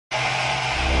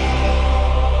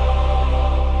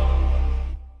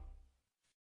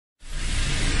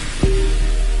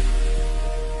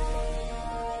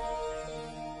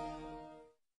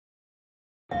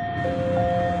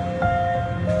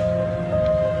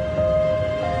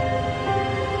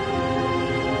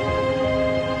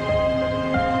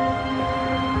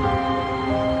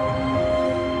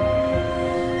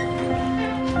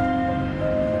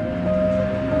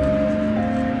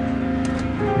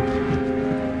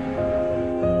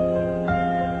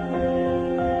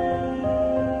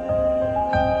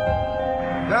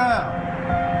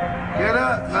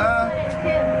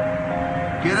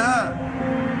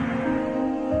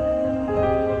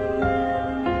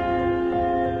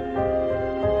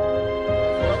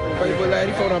man.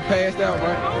 These folks done passed out,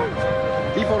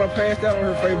 man. These folks done passed out on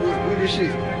her Facebook with this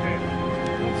shit.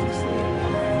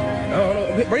 I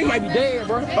don't know. Bro, he might be dead,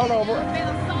 bro. I don't know, bro.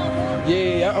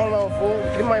 Yeah, I don't know, fool.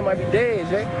 He might be dead,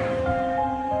 Jay.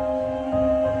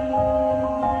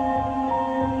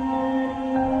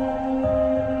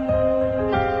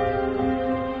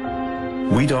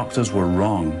 We doctors were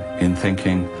wrong in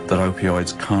thinking that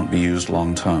opioids can't be used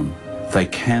long term. They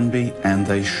can be and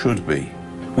they should be.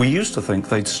 We used to think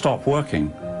they'd stop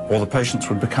working, or the patients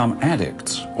would become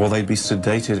addicts, or they'd be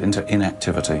sedated into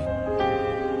inactivity.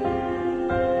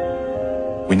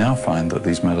 We now find that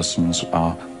these medicines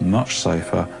are much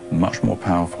safer, much more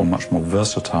powerful, much more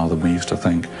versatile than we used to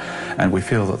think, and we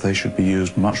feel that they should be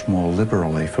used much more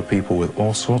liberally for people with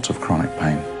all sorts of chronic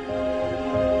pain.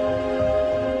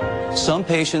 Some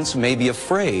patients may be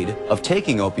afraid of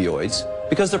taking opioids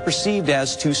because they're perceived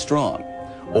as too strong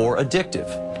or addictive.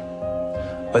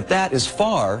 But that is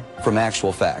far from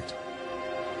actual fact.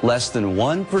 Less than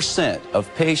 1%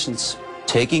 of patients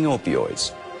taking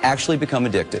opioids actually become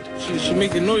addicted. She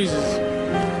make the noises.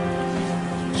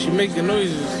 She make the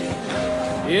noises.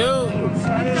 Yeah.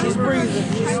 She's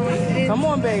breathing. Come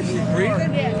on, baby.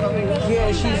 Breathing?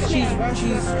 Yeah,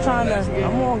 she's trying to.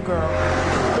 Come on, girl.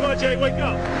 Come on, Jay, wake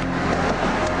up.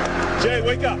 Jay,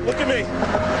 wake up. Look at me.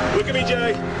 Look at me,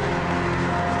 Jay.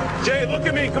 Jay, look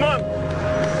at me. Come on.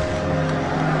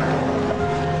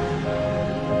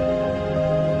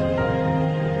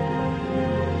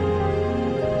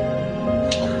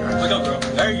 Wake up, girl.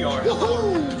 There you are.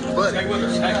 Stay with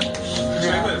us. Hey.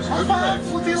 Stay with us. I'm fine.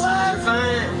 We'll be alive. You're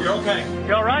fine. You're okay.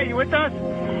 You all right? You with us? You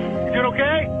doing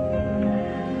okay?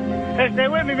 Hey, stay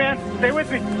with me, man. Stay with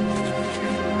me.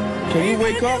 Can you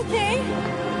wake up? Okay.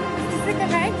 Is this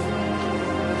okay?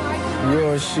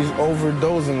 Yo, she's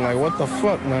overdosing. Like, what the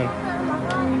fuck, man?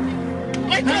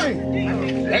 Wake up!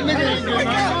 That nigga ain't doing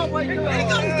nothing. Wake up! Wake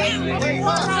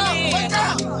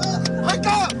up! Wake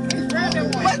up!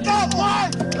 Wake up, boy!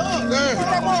 Put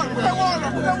that water! Put that water!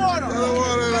 Put that water! Put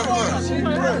that water!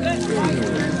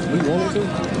 We wanted to?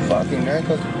 Fucking, man,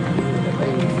 because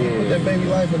that baby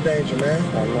life in danger, man.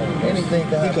 I know. Anything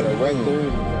could happen. He could have wrecked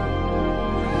her.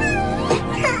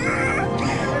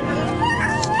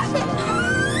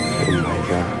 Oh my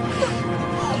God.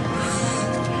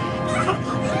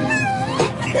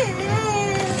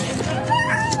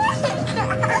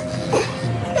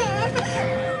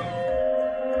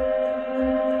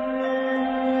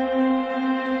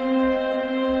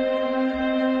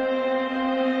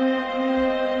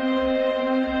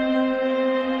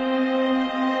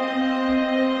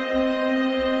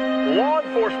 Law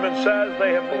enforcement says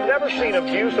they have never seen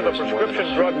abuse of a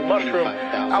prescription drug mushroom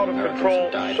out of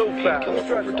control so fast.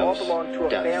 All belong to a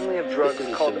family of drugs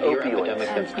called opioids.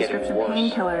 Prescription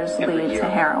painkillers lead to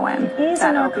heroin. These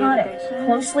are narcotics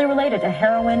closely related to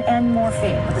heroin and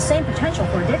morphine with the same potential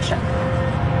for addiction.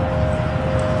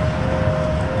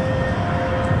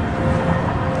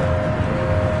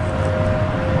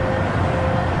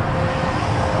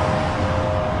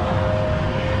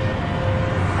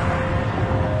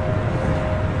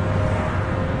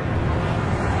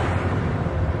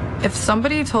 If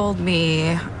somebody told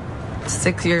me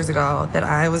 6 years ago that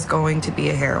I was going to be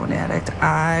a heroin addict,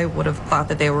 I would have thought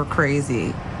that they were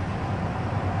crazy.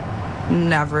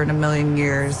 Never in a million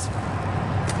years.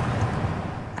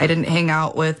 I didn't hang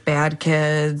out with bad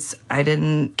kids. I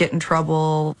didn't get in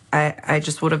trouble. I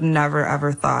just would have never,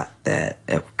 ever thought that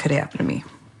it could happen to me.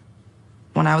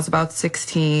 When I was about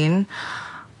 16,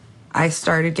 I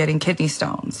started getting kidney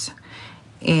stones.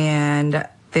 And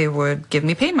they would give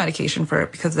me pain medication for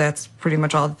it because that's pretty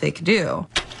much all that they could do.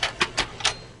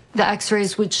 The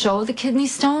x-rays would show the kidney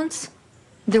stones.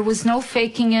 There was no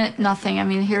faking it, nothing. I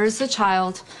mean, here's a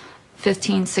child,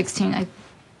 15, 16. It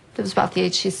was about the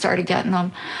age she started getting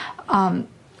them.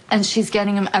 And she's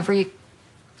getting them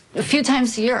a few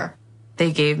times a year.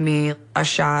 They gave me a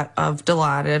shot of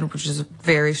Dilaudid, which is a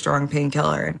very strong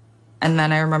painkiller. And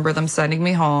then I remember them sending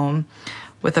me home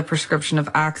with a prescription of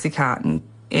Oxycontin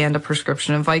and a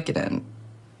prescription of Vicodin.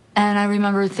 And I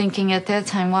remember thinking at that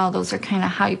time, wow, those are kind of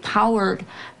high-powered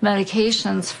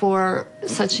medications for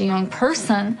such a young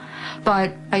person,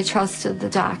 but I trusted the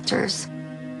doctors.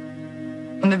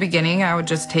 In the beginning, I would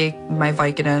just take my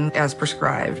Vicodin as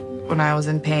prescribed when I was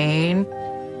in pain,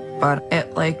 but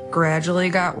it gradually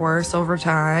got worse over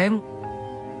time.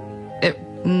 It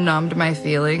numbed my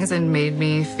feelings and made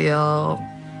me feel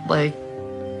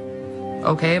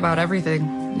okay about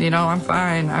everything. You know, I'm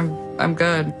fine. I'm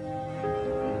good.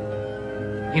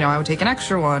 You know, I would take an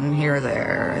extra one here or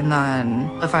there, and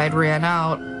then if I had ran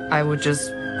out, I would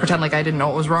just pretend like I didn't know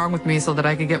what was wrong with me so that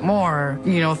I could get more,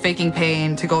 faking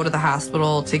pain to go to the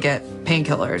hospital to get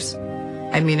painkillers.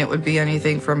 I mean, it would be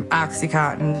anything from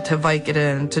Oxycontin to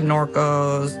Vicodin to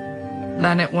Norcos.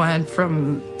 Then it went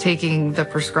from taking the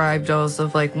prescribed dose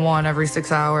of like 1 every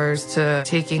 6 hours to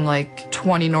taking like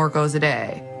 20 Norcos a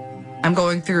day. I'm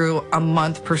going through a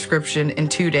month prescription in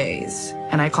 2 days.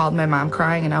 And I called my mom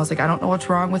crying and I was like, I don't know what's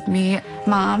wrong with me.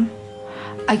 Mom,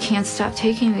 I can't stop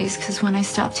taking these because when I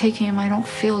stop taking them, I don't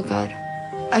feel good.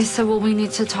 I said, well, we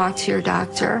need to talk to your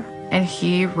doctor. And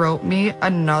he wrote me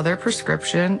another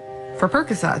prescription for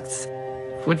Percocets,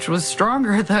 which was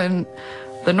stronger than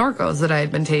the Norcos that I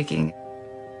had been taking.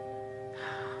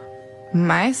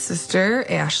 My sister,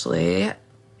 Ashley,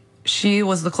 she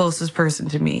was the closest person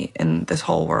to me in this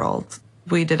whole world.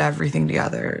 We did everything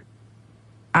together.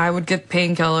 I would get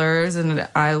painkillers, and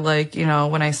I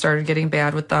when I started getting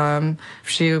bad with them,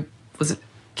 she was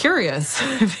curious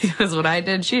because what I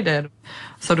did, she did.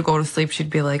 So to go to sleep, she'd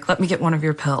be like, let me get one of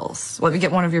your pills. Let me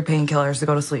get one of your painkillers to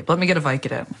go to sleep. Let me get a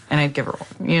Vicodin. And I'd give her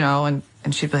one,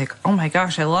 and she'd be like, oh my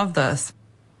gosh, I love this.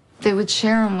 They would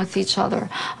share them with each other.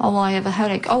 Oh, well, I have a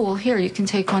headache. Oh, well, here, you can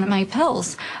take one of my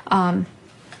pills.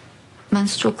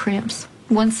 Menstrual cramps.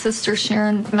 One sister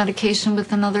sharing medication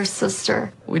with another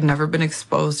sister. We'd never been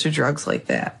exposed to drugs like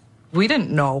that. We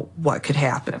didn't know what could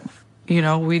happen.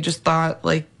 We just thought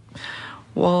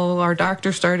well, our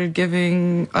doctor started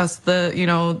giving us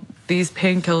these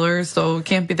painkillers, so it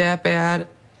can't be that bad.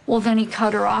 Well, then he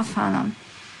cut her off on them.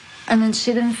 And then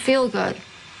she didn't feel good.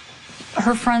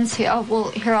 Her friends say, oh, well,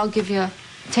 here, I'll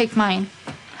take mine.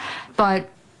 But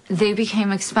they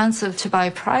became expensive to buy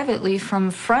privately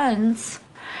from friends,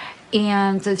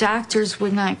 and the doctors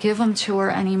would not give them to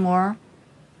her anymore.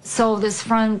 So this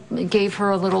friend gave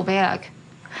her a little bag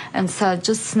and said,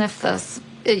 just sniff this.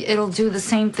 It'll do the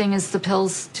same thing as the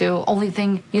pills do. Only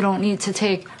thing, you don't need to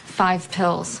take 5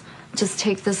 pills. Just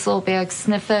take this little bag,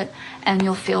 sniff it, and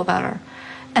you'll feel better.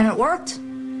 And it worked.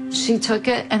 She took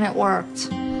it, and it worked.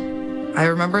 I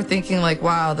remember thinking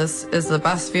wow, this is the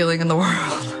best feeling in the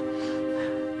world.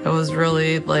 It was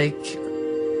really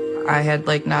I had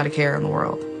not a care in the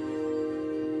world.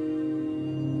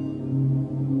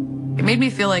 It made me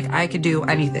feel like I could do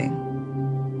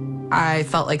anything. I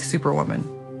felt like Superwoman.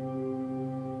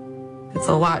 It's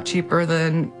a lot cheaper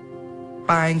than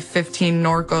buying 15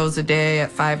 Norcos a day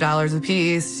at $5 a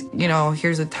piece.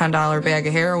 Here's a $10 bag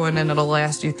of heroin and it'll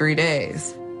last you 3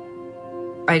 days.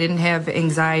 I didn't have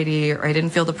anxiety or I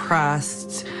didn't feel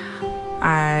depressed.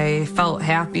 I felt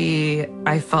happy.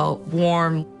 I felt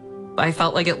warm. I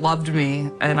felt like it loved me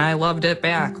and I loved it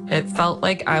back. It felt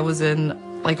like I was in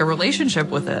a relationship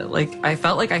with it. I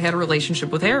felt like I had a relationship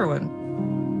with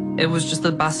heroin. It was just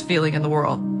the best feeling in the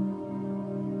world.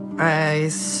 I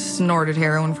snorted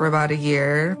heroin for about a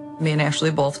year. Me and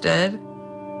Ashley both did.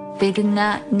 They did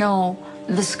not know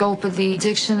the scope of the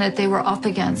addiction that they were up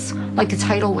against, like a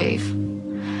tidal wave.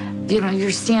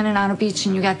 You're standing on a beach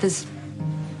and you got this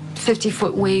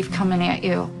 50-foot wave coming at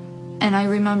you. And I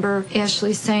remember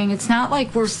Ashley saying, it's not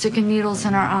like we're sticking needles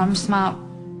in our arms,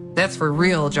 Mom. That's for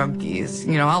real junkies.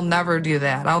 I'll never do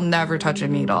that. I'll never touch a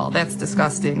needle. That's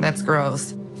disgusting. That's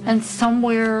gross. And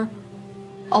somewhere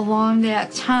along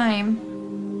that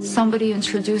time, somebody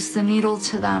introduced the needle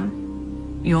to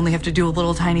them. You only have to do a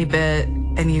little tiny bit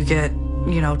and you get,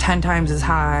 10 times as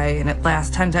high and it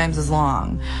lasts 10 times as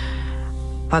long.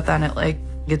 But then it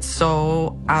gets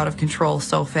so out of control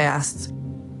so fast.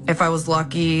 If I was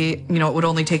lucky, it would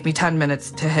only take me 10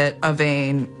 minutes to hit a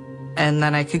vein and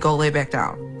then I could go lay back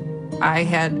down. I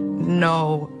had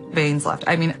no veins left.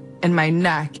 I mean, in my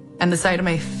neck and the side of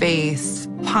my face,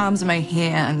 palms of my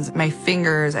hands, my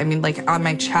fingers, on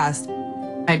my chest,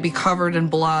 I'd be covered in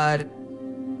blood.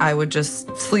 I would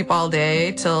just sleep all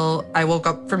day till I woke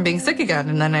up from being sick again,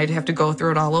 and then I'd have to go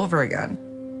through it all over again.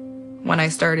 When I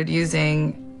started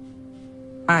using,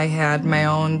 I had my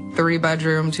own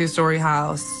 3-bedroom, 2-story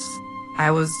house.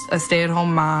 I was a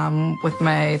stay-at-home mom with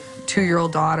my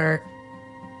 2-year-old daughter.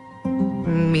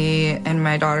 Me and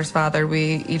my daughter's father,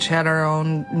 we each had our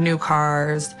own new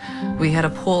cars. We had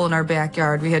a pool in our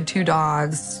backyard. We had 2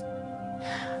 dogs.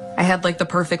 I had the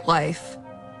perfect life.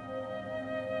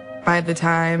 By the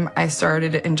time I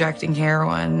started injecting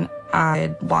heroin, I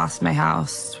had lost my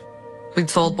house.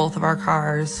 We'd sold both of our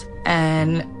cars,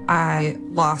 and I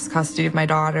lost custody of my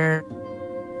daughter.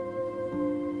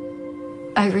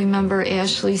 I remember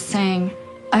Ashley saying,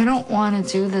 I don't want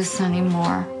to do this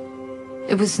anymore.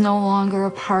 It was no longer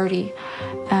a party,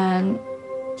 and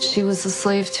she was a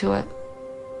slave to it.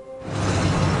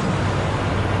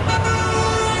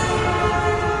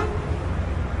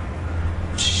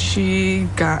 She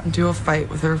got into a fight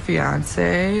with her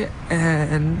fiance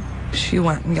and she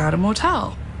went and got a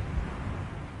motel.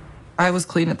 I was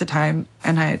clean at the time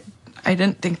and I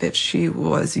didn't think that she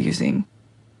was using.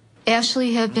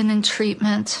 Ashley had been in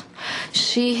treatment.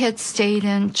 She had stayed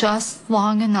in just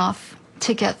long enough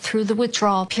to get through the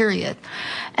withdrawal period,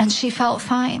 and she felt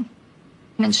fine.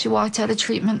 And she walked out of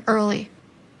treatment early.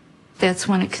 That's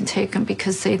when it can take them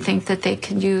because they think that they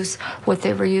can use what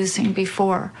they were using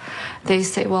before. They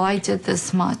say, well, I did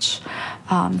this much,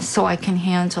 so I can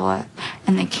handle it.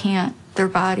 And they can't. Their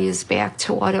body is back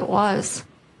to what it was.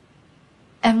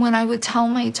 And when I would tell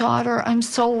my daughter, I'm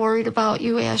so worried about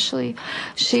you, Ashley,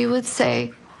 she would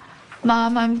say,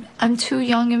 Mom, I'm too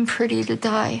young and pretty to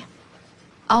die.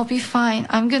 I'll be fine.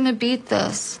 I'm going to beat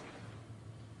this.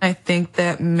 I think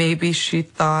that maybe she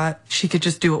thought she could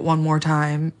just do it one more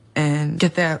time and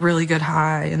get that really good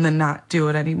high and then not do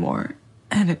it anymore.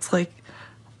 And it's like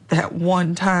that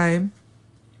one time,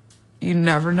 you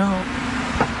never know.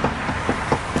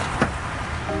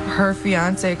 Her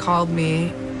fiance called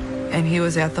me and he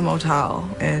was at the motel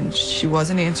and she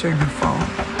wasn't answering her phone.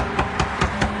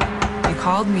 He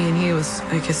called me and he was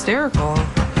like hysterical.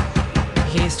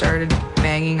 He started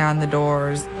banging on the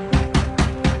doors.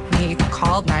 He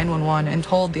called 911 and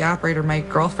told the operator, my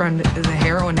girlfriend is a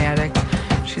heroin addict.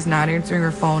 She's not answering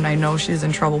her phone. I know she's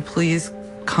in trouble. Please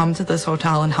come to this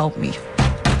hotel and help me.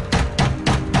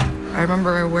 I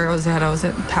remember where I was at. I was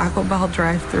at Taco Bell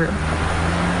drive-thru.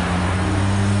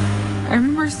 I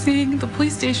remember seeing the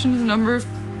police station's number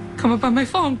come up on my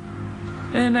phone.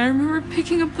 And I remember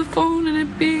picking up the phone and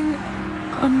it being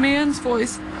a man's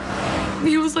voice.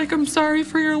 He was like, I'm sorry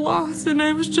for your loss. And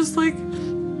I was like,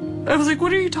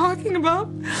 what are you talking about?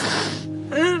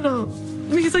 I don't know.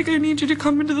 He's like, I need you to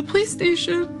come into the police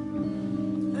station.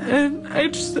 And I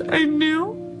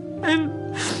knew.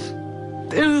 And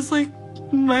it was like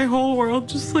my whole world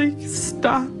just like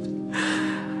stopped.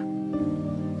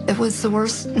 It was the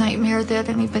worst nightmare that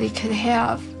anybody could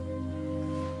have.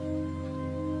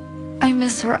 I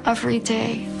miss her every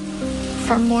day.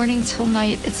 From morning till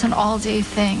night, it's an all-day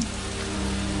thing.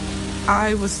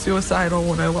 I was suicidal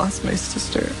when I lost my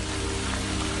sister.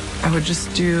 I would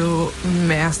just do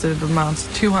massive amounts,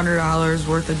 $200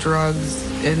 worth of drugs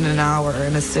in an hour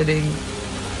in a sitting,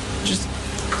 just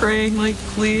praying like,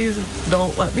 please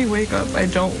don't let me wake up. I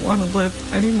don't want to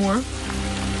live anymore.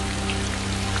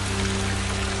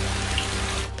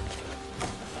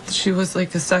 She was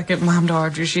like a second mom to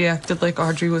Audrey. She acted like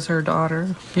Audrey was her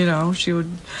daughter. You know, she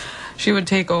would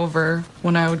take over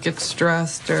when I would get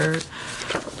stressed or...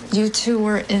 You two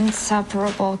were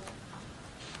inseparable.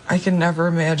 I can never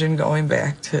imagine going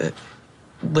back to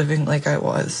living like I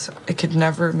was. I could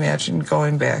never imagine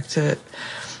going back to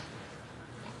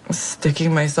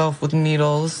sticking myself with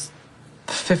needles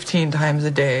 15 times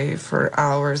a day for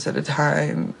hours at a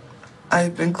time.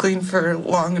 I've been clean for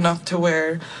long enough to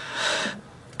where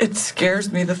it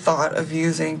scares me the thought of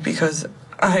using because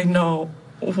I know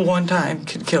one time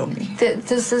could kill me.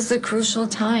 This is a crucial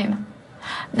time.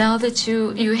 Now that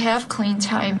you have clean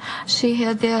time, she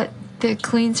had that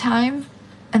clean time,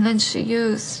 and then she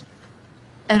used.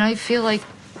 And I feel like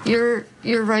you're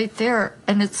right there,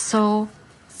 and it's so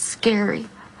scary.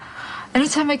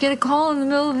 Anytime I get a call in the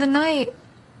middle of the night,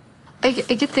 I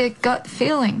get that gut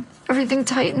feeling. Everything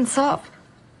tightens up.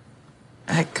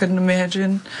 I couldn't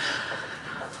imagine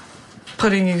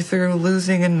putting you through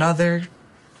losing another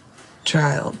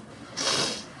child.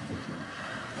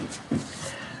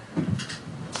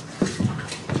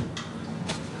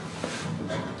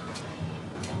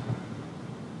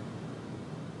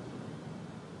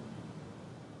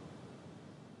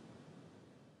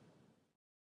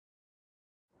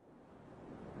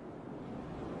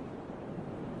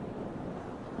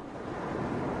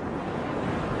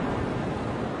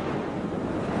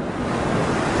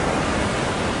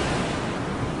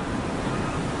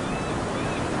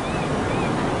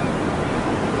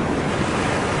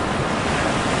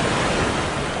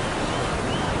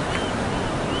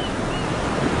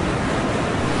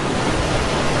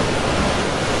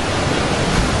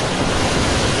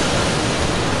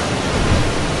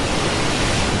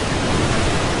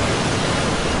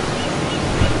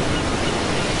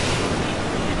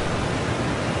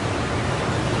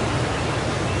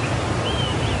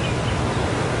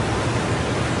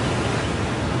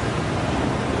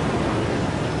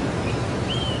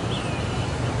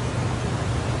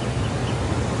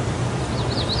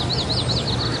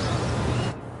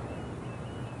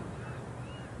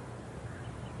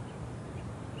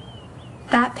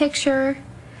 That picture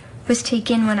was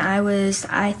taken when I was,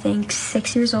 I think,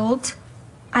 6 years old.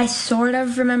 I sort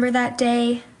of remember that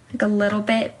day, like a little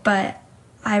bit, but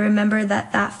I remember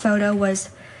that photo was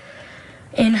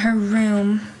in her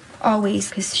room always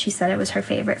because she said it was her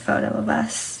favorite photo of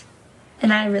us.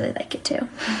 And I really like it too.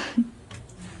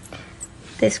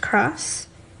 This cross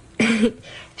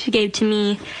she gave to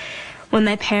me when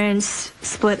my parents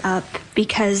split up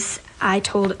because I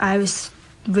was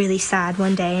really sad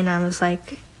one day and I was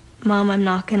like, Mom, I'm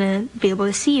not gonna be able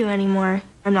to see you anymore.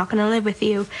 I'm not gonna live with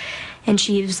you. And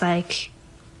she was like,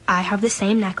 I have the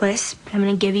same necklace. I'm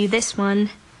gonna give you this one.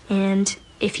 And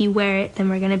if you wear it, then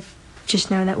we're gonna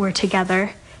just know that we're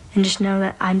together and just know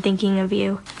that I'm thinking of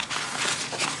you.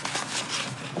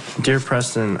 Dear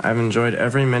Preston, I've enjoyed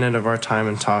every minute of our time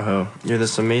in Tahoe. You're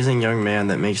this amazing young man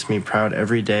that makes me proud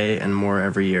every day and more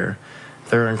every year.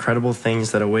 There are incredible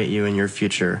things that await you in your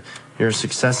future. You're a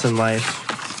success in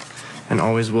life and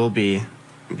always will be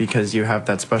because you have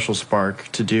that special spark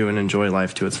to do and enjoy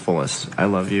life to its fullest. I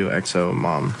love you, XO,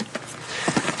 Mom.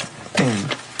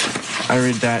 And I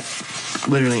read that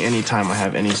literally any time I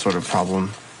have any sort of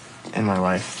problem in my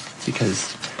life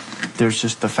because there's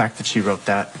just the fact that she wrote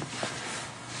that.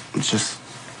 It's just,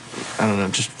 I don't know,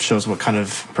 it just shows what kind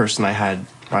of person I had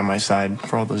by my side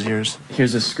for all those years.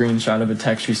 Here's a screenshot of a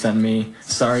text she sent me.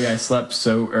 Sorry I slept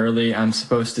so early. I'm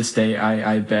supposed to stay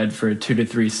I bed for 2 to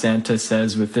 3. Santa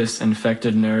says with this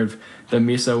infected nerve, the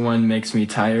miso one makes me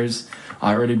tires.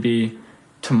 Already be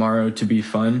tomorrow to be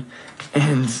fun.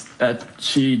 And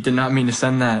she did not mean to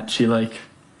send that. She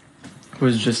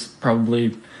was just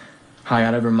probably high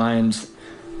out of her mind.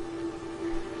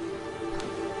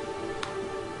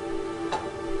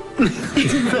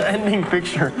 The ending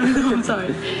picture. I'm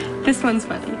sorry. This one's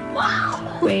funny.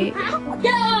 Wow. Wait.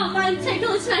 Get off! I'm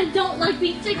ticklish and I don't like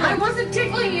being tickled. I wasn't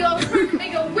tickling you. I was trying to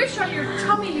make a wish on your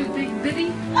tummy, you big bitty.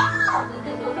 My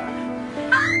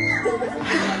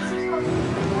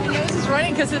nose is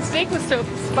running because the steak was so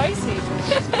spicy.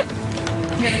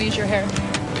 I'm gonna use your hair.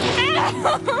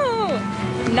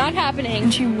 Ow! Not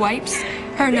happening. She wipes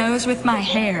her nose with my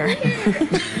hair.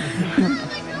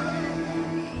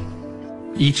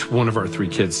 Each one of our 3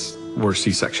 kids were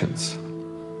C-sections,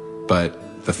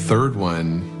 but the third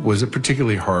one was a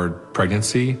particularly hard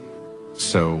pregnancy.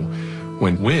 So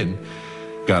when Wynn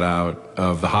got out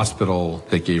of the hospital,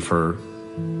 they gave her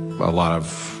a lot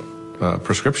of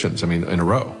prescriptions, in a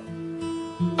row.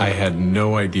 I had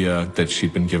no idea that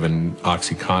she'd been given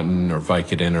OxyContin or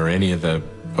Vicodin or any of the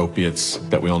opiates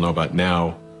that we all know about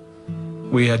now.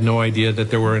 We had no idea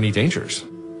that there were any dangers.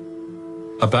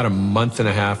 About a month and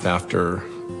a half after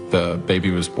the baby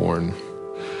was born,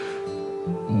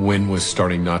 Wynn was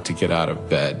starting not to get out of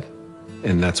bed.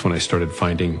 And that's when I started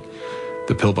finding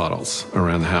the pill bottles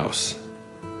around the house.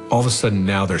 All of a sudden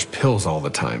now there's pills all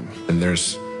the time. And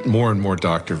there's more and more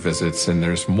doctor visits and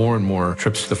there's more and more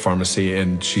trips to the pharmacy,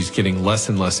 and she's getting less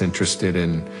and less interested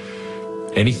in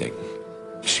anything.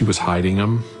 She was hiding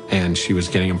them and she was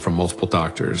getting them from multiple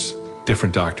doctors,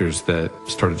 different doctors that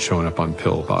started showing up on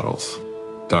pill bottles.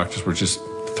 Doctors were just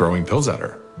throwing pills at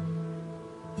her.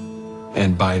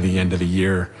 And by the end of the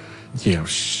year,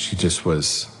 she just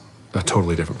was a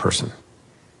totally different person.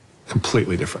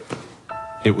 Completely different.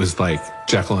 It was like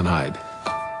Jekyll and Hyde.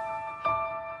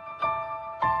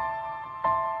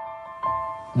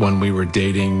 When we were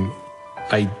dating,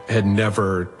 I had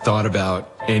never thought about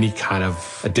any kind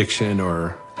of addiction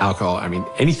or alcohol,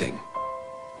 anything.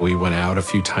 We went out a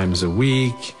few times a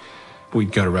week.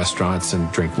 We'd go to restaurants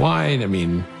and drink wine.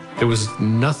 There was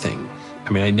nothing.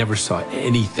 I never saw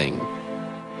anything.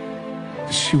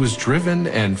 She was driven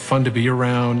and fun to be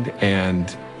around,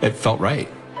 and it felt right.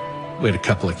 We had a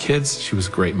couple of kids. She was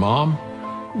a great mom.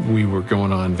 We were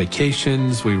going on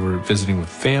vacations. We were visiting with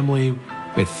family.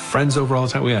 We had friends over all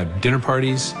the time. We had dinner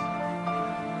parties.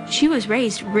 She was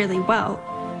raised really well.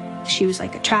 She was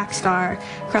like a track star,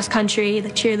 cross country, the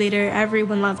cheerleader.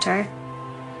 Everyone loved her.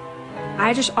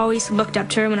 I just always looked up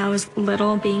to her when I was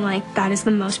little, being like, that is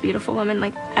the most beautiful woman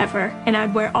ever. And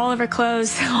I'd wear all of her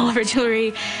clothes, all of her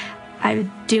jewelry. I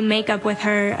would do makeup with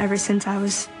her ever since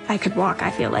I could walk,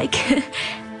 I feel like.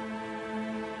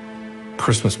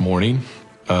 Christmas morning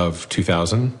of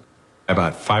 2000,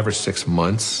 about 5 or 6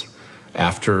 months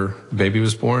after the baby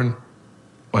was born,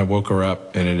 I woke her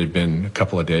up and it had been a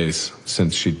couple of days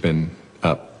since she'd been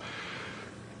up.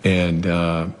 And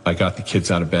I got the kids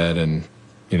out of bed and,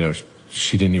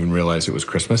 she didn't even realize it was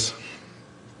Christmas.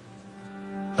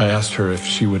 I asked her if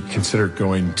she would consider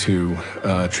going to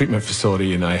a treatment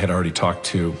facility, and I had already talked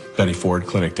to Betty Ford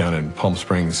Clinic down in Palm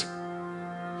Springs.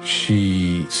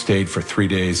 She stayed for 3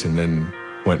 days and then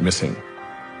went missing.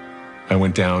 I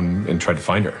went down and tried to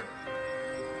find her.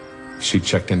 She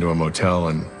checked into a motel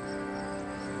and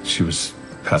she was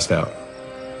passed out.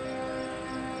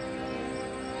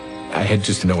 I had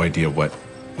just no idea what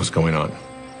was going on.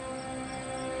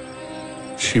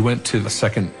 She went to the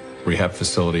second rehab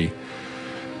facility,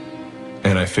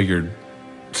 and I figured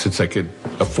since I could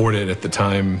afford it at the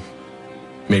time,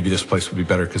 maybe this place would be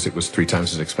better because it was 3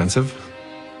 times as expensive.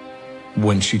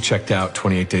 When she checked out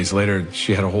 28 days later,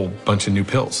 she had a whole bunch of new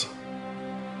pills.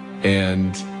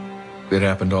 And it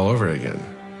happened all over again.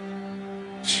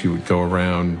 She would go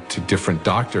around to different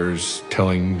doctors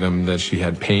telling them that she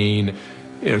had pain.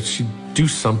 You know, she'd do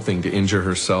something to injure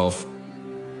herself.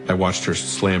 I watched her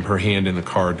slam her hand in the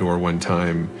car door one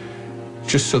time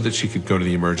just so that she could go to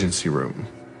the emergency room.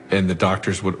 And the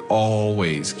doctors would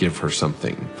always give her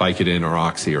something, Vicodin or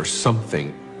Oxy or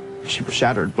something. She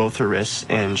shattered both her wrists,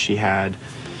 and she had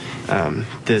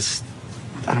this,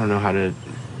 I don't know how to,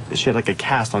 she had like a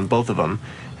cast on both of them.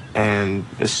 And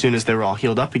as soon as they were all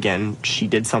healed up again, she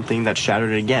did something that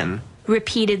shattered it again.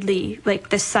 Repeatedly, like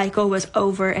the cycle was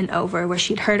over and over where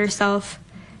she'd hurt herself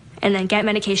and then get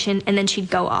medication and then she'd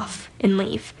go off and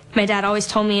leave. My dad always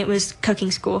told me it was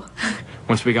cooking school.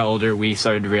 Once we got older, we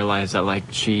started to realize that like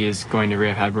she is going to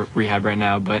rehab right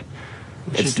now, but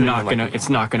it's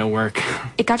not gonna work.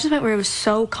 It got to the point where it was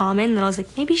so common that I was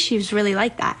like, maybe she was really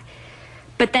like that.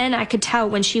 But then I could tell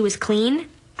when she was clean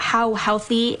how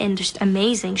healthy and just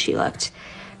amazing she looked.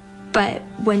 But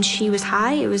when she was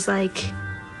high, it was like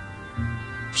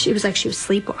she was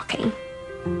sleepwalking.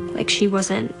 Like she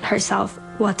wasn't herself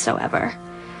whatsoever.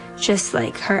 Just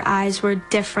like her eyes were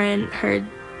different, her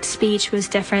speech was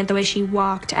different, the way she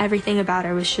walked, everything about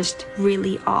her was just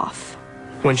really off.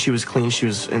 When she was clean, she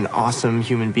was an awesome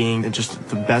human being and just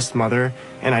the best mother.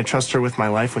 And I trust her with my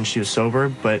life when she was sober,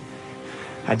 but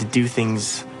I had to do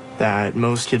things that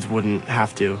most kids wouldn't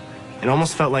have to. It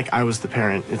almost felt like I was the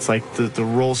parent. It's like the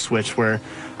role switch where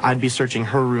I'd be searching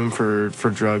her room for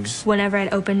drugs. Whenever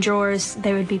I'd open drawers,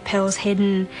 there would be pills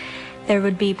hidden. There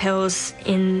would be pills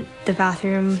in the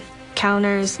bathroom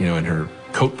counters. You know, in her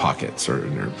coat pockets or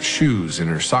in her shoes, in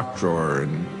her sock drawer,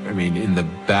 and I mean, in the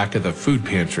back of the food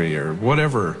pantry or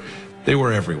whatever. They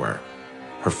were everywhere.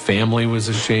 Her family was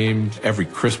ashamed. Every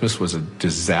Christmas was a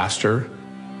disaster.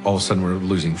 All of a sudden, we're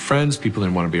losing friends. People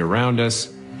didn't want to be around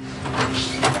us.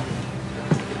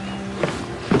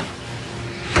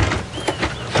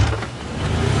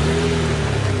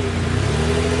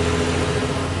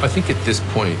 I think at this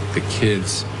point, the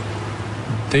kids,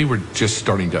 they were just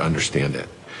starting to understand it.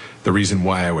 The reason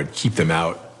why I would keep them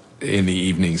out in the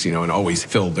evenings, you know, and always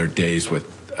fill their days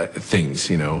with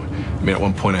things, you know. I mean, at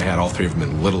one point I had all 3 of them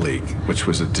in Little League, which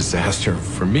was a disaster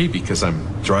for me because I'm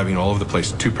driving all over the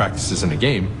place, 2 practices and a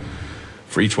game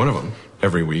for each one of them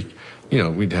every week. You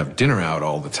know, we'd have dinner out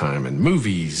all the time and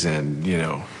movies and, you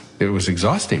know, it was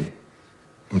exhausting.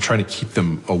 I'm trying to keep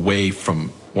them away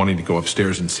from wanting to go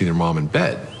upstairs and see their mom in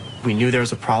bed. We knew there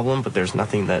was a problem, but there's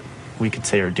nothing that we could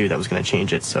say or do that was going to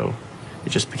change it, so it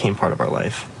just became part of our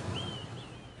life.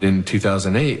 In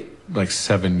 2008, like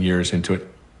 7 years into it,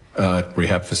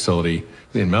 rehab facility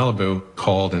in Malibu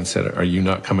called and said, "Are you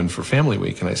not coming for family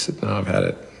week?" And I said, "No, I've had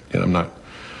it. And I'm not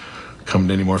coming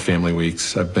to any more family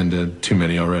weeks. I've been to too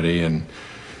many already." And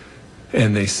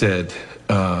they said,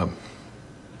 "Well,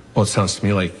 it sounds to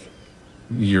me like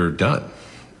you're done."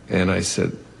 And I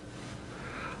said,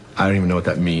 "I don't even know what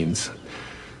that means."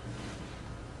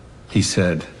 He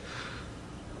said,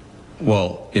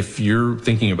 "Well, if you're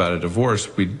thinking about a divorce,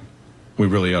 we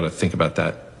really ought to think about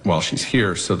that while she's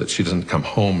here so that she doesn't come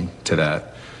home to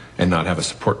that and not have a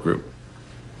support group."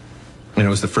 And it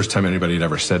was the first time anybody had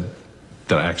ever said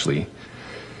that I actually,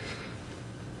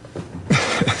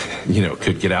 you know,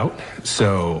 could get out.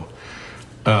 So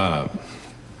I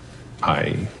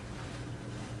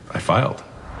filed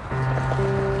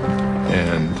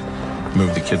and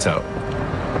moved the kids out.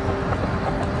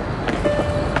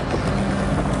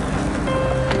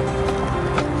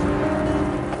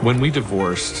 When we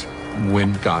divorced,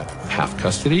 Wynn got half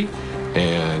custody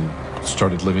and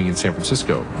started living in San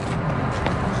Francisco.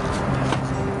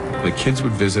 The kids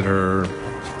would visit her.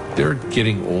 They're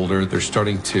getting older. They're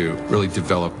starting to really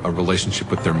develop a relationship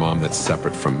with their mom that's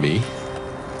separate from me.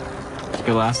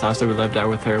 The last house that we lived at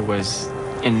with her was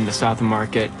in the South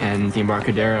Market and the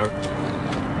Embarcadero.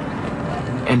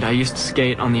 And I used to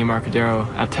skate on the Embarcadero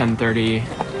at 10:30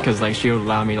 because like she would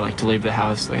allow me to to leave the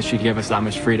house. Like she'd give us that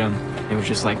much freedom. It was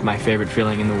just like my favorite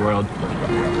feeling in the world.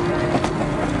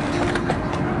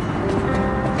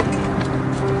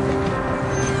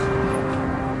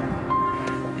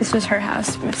 This was her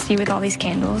house. See, with all these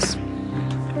candles.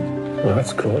 Well,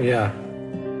 that's cool, yeah.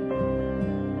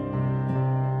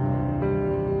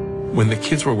 When the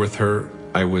kids were with her,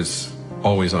 I was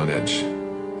always on edge.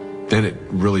 Then it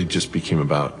really just became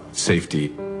about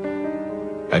safety.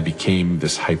 I became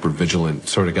this hyper-vigilant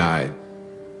sort of guy.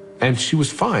 And she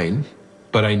was fine,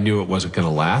 but I knew it wasn't going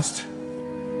to last.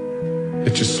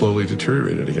 It just slowly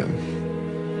deteriorated again.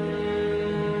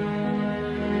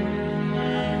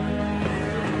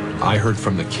 I heard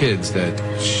from the kids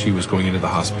that she was going into the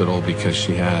hospital because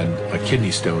she had a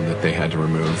kidney stone that they had to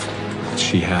remove.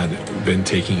 She had been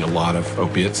taking a lot of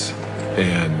opiates,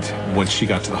 and once she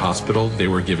got to the hospital, they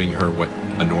were giving her what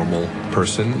a normal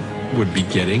person would be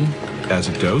getting as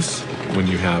a dose when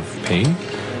you have pain,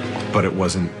 but it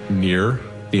wasn't near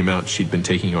the amount she'd been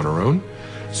taking on her own.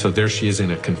 So there she is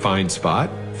in a confined spot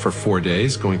for 4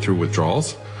 days going through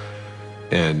withdrawals,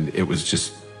 and it was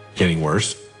just getting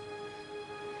worse.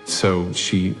 So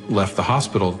she left the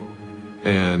hospital,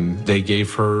 and they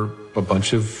gave her a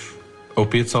bunch of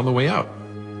opiates on the way out.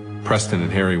 Preston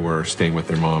and Harry were staying with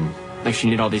their mom. Like, she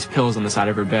needed all these pills on the side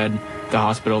of her bed. The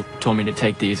hospital told me to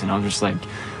take these, and I was just like,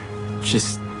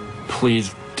 just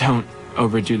please don't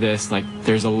overdo this. Like,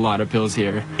 there's a lot of pills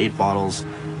here. 8 bottles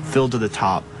filled to the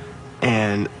top.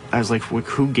 And I was like,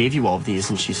 who gave you all of these?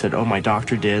 And she said, oh, my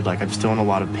doctor did. Like, I'm still in a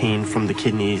lot of pain from the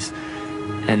kidneys.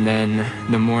 And then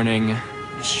in the morning,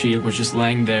 she was just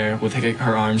laying there with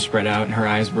her arms spread out and her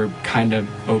eyes were kind of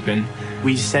open.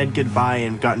 We said goodbye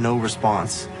and got no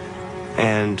response.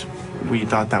 And we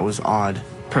thought that was odd.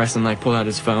 Preston, like, pulled out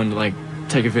his phone to, like,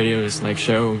 take a video to, like,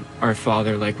 show our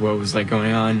father, like, what was, like,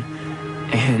 going on.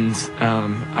 And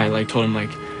I, like, told him,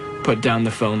 like, put down the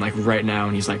phone, like, right now.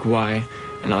 And he's like, why?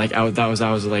 And I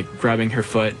was like grabbing her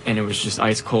foot, and it was just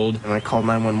ice cold. And I called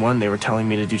 911. They were telling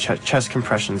me to do chest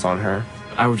compressions on her.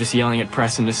 I was just yelling at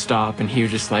Preston to stop, and he was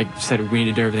just like said we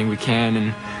need to do everything we can.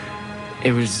 And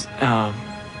it was, I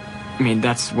mean,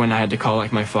 that's when I had to call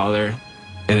like my father.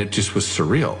 And it just was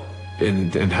surreal.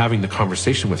 And having the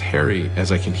conversation with Harry,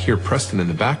 as I can hear Preston in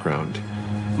the background.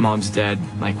 Mom's dead.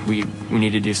 Like we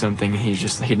need to do something. He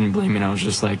didn't believe me, and I was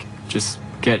just like, just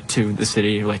get to the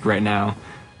city like right now.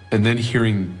 And then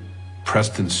hearing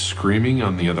Preston screaming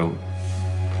on the other,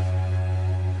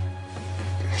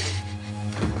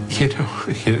 you know,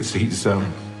 he's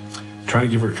trying to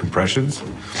give her compressions.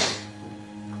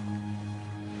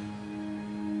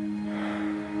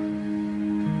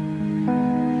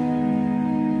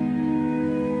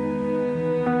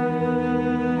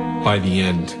 By the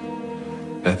end,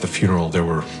 at the funeral, there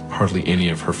were hardly any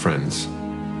of her friends.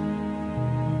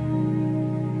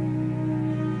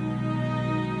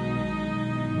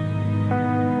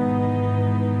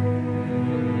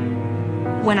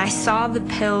 When I saw the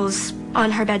pills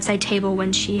on her bedside table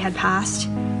when she had passed,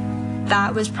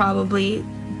 that was probably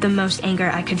the most anger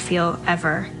I could feel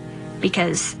ever,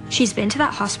 because she's been to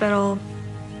that hospital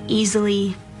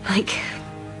easily like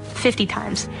 50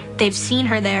 times. They've seen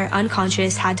her there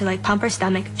unconscious, had to like pump her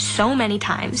stomach so many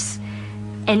times,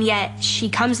 and yet she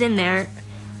comes in there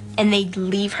and they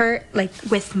leave her like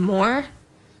with more.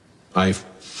 I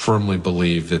firmly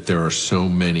believe that there are so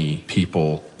many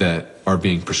people that are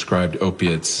being prescribed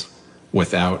opiates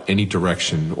without any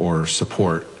direction or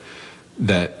support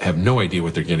that have no idea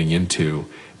what they're getting into.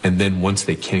 And then once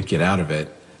they can't get out of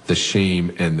it, the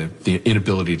shame and the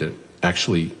inability to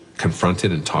actually confront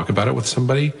it and talk about it with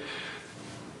somebody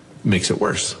makes it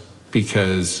worse,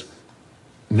 because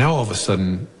now all of a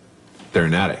sudden they're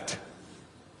an addict.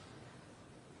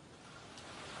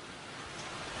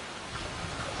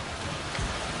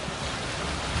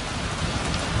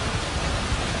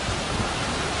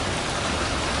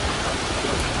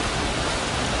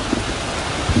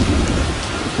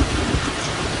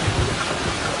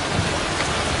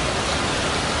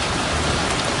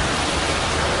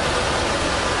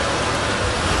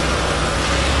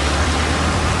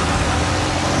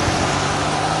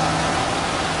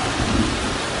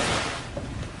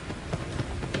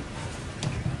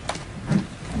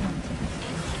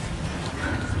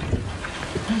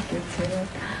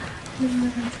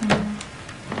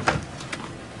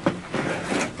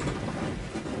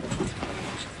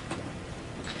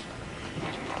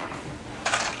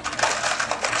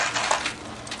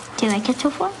 Do you like it so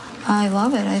far? I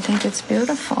love it. I think it's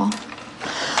beautiful.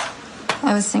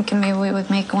 I was thinking maybe we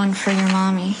would make one for your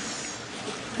mommy.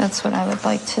 That's what I would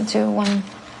like to do when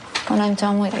I'm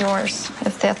done with yours,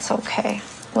 if that's okay.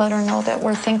 Let her know that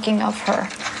we're thinking of her.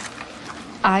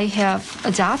 I have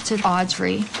adopted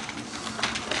Audrey.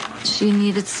 She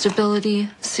needed stability,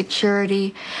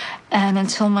 security, and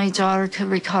until my daughter could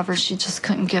recover, she just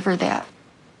couldn't give her that.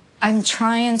 I'm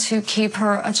trying to keep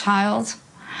her a child.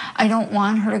 I don't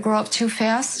want her to grow up too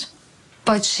fast,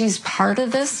 but she's part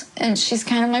of this, and she's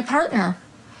kind of my partner.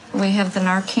 We have the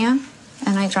Narcan,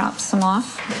 and I dropped some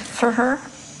off for her.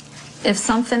 If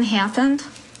something happened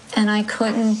and I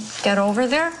couldn't get over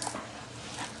there,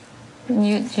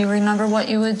 You remember what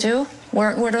you would do?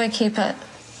 Where do I keep it?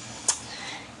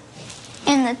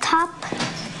 In the top.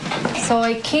 So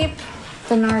I keep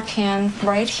the Narcan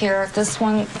right here. This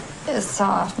one is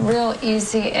real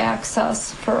easy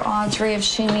access for Audrey if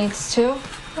she needs to.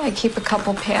 I keep a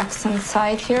couple packs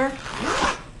inside here.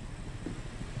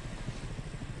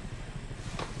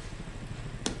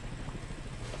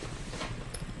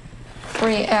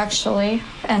 3 actually,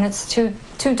 and it's two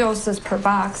doses per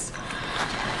box.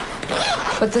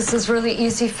 But this is really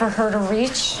easy for her to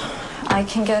reach. I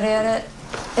can get at it.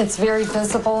 It's very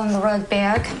visible in the red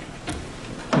bag.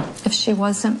 If she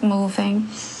wasn't moving,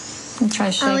 and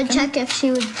try shaking. I would check if she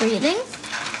was breathing.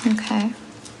 Okay.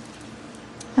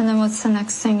 And then what's the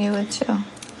next thing you would do?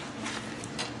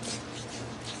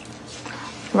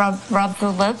 Rub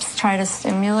the lips, try to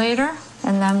stimulate her.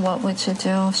 And then what would you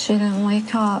do if she didn't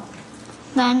wake up?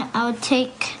 Then I would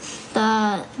take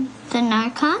the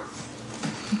Narcan.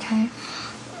 Okay.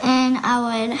 And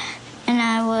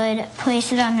I would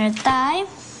place it on her thigh,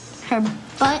 her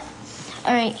butt,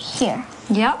 right here.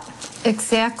 Yep,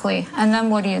 exactly. And then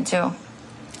what do you do?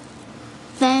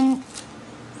 Then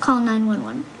call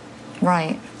 911.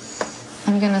 Right.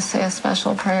 I'm going to say a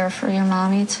special prayer for your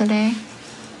mommy today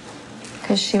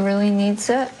because she really needs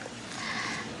it.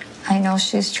 I know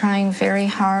she's trying very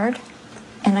hard,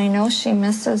 and I know she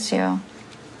misses you.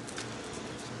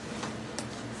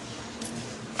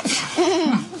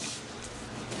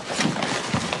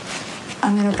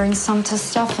 I'm going to bring some to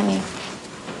Stephanie.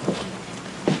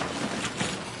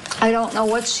 I don't know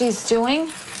what she's doing,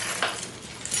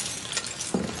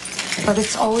 but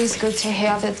it's always good to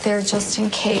have it there just in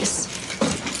case.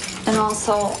 And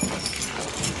also,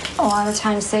 a lot of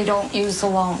times they don't use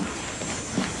alone.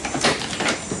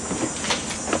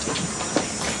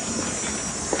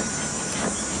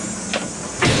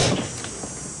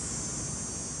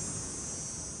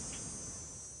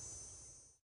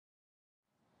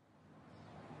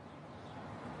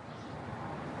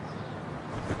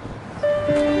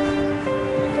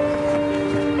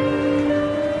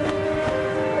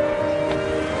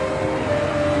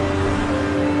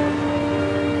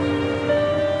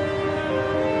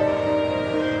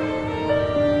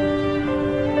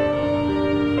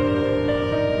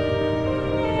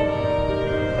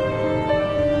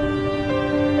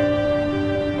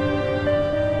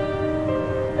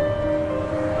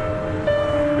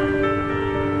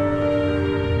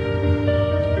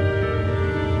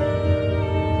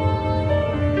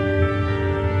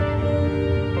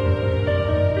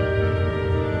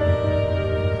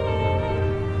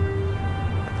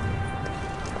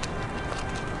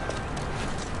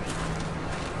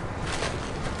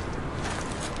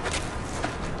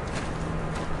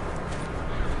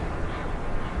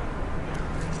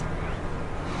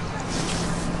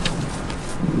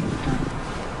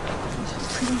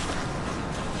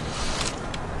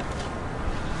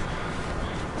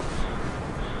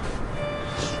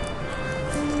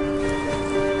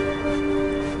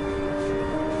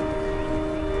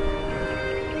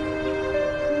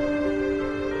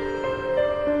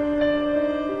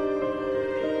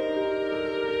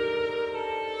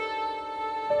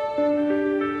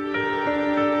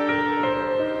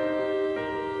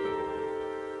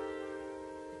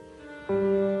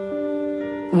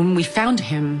 When we found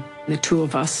him, the two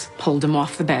of us pulled him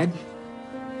off the bed.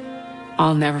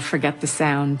 I'll never forget the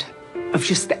sound of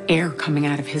just the air coming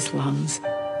out of his lungs.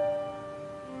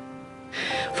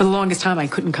 For the longest time, I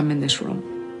couldn't come in this room.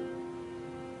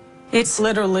 It's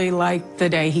literally like the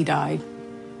day he died.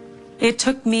 It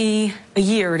took me a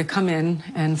year to come in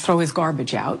and throw his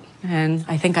garbage out. And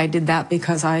I think I did that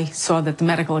because I saw that the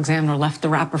medical examiner left the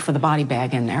wrapper for the body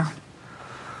bag in there.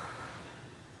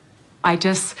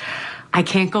 I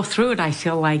can't go through it. I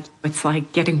feel like it's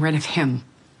like getting rid of him.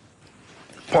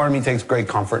 Part of me takes great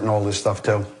comfort in all this stuff,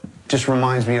 too. Just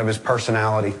reminds me of his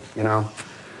personality, you know?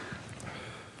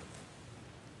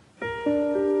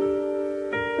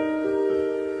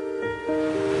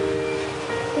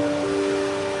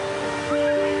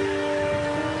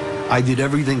 I did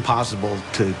everything possible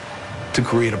to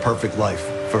create a perfect life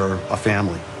for a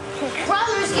family.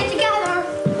 Brothers, get together.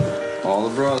 All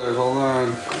the brothers, hold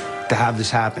on. To have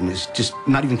this happen is just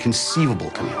not even conceivable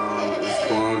to me.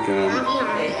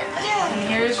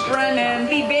 Here's Brennan.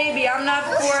 Hey, baby, I'm not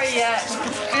 4 yet.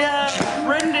 Yeah,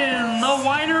 Brendan, the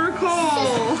whiner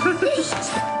Cole.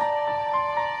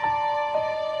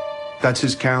 That's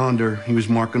his calendar. He was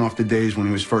marking off the days when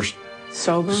he was first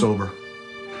sober.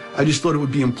 I just thought it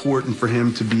would be important for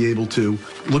him to be able to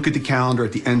look at the calendar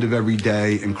at the end of every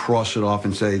day and cross it off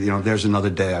and say, you know, there's another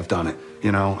day I've done it.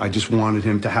 You know, I just wanted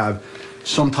him to have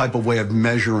some type of way of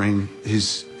measuring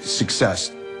his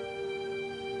success.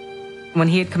 When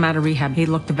he had come out of rehab, he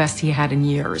looked the best he had in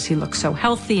years. He looked so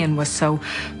healthy and was so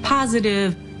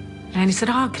positive. And he said,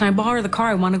 "Oh, can I borrow the car?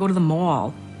 I want to go to the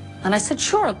mall." And I said,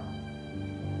 "Sure."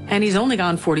 And he's only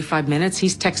gone 45 minutes.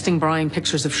 He's texting Brian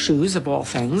pictures of shoes, of all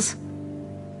things.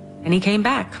 And he came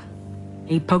back.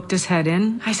 He poked his head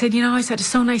in. I said, "It's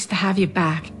so nice to have you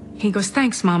back." He goes,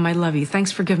 "Thanks, Mom, I love you.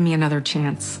 Thanks for giving me another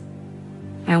chance."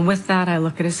 And with that, I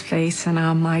look at his face and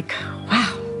I'm like,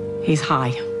 wow, he's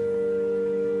high.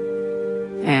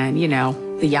 And,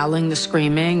 the yelling, the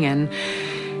screaming, and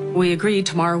we agreed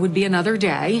tomorrow would be another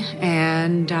day.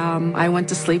 And I went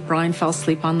to sleep. Brian fell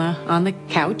asleep on the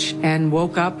couch and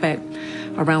woke up at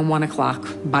around 1 o'clock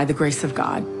by the grace of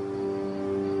God.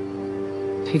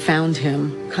 He found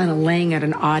him kind of laying at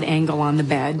an odd angle on the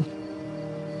bed.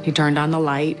 He turned on the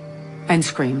light and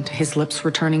screamed. His lips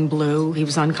were turning blue. He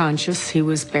was unconscious. He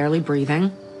was barely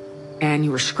breathing. And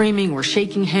you were screaming, we're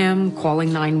shaking him,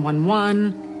 calling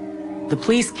 911. The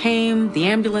police came, the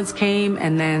ambulance came,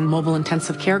 and then mobile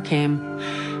intensive care came,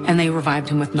 and they revived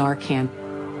him with Narcan.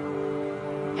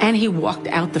 And he walked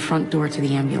out the front door to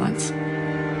the ambulance.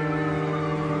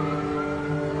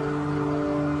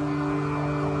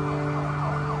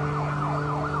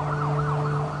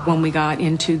 When we got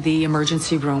into the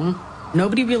emergency room,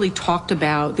 nobody really talked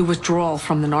about the withdrawal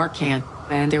from the Narcan,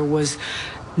 and there was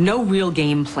no real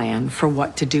game plan for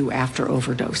what to do after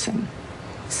overdosing.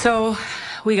 So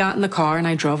we got in the car and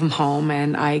I drove him home,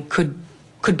 and I could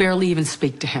barely even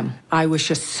speak to him. I was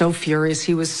just so furious.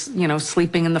 He was,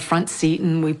 sleeping in the front seat,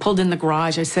 and we pulled in the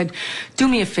garage. I said, "Do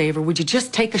me a favor, would you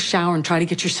just take a shower and try to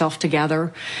get yourself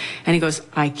together?" And he goes,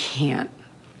 "I can't."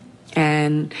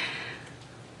 And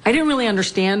I didn't really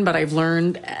understand, but I've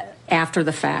learned after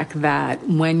the fact that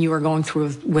when you are going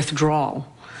through withdrawal,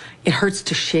 it hurts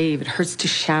to shave, it hurts to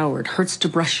shower, it hurts to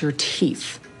brush your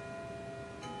teeth.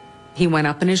 He went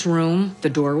up in his room, the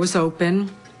door was open,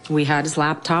 we had his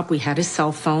laptop, we had his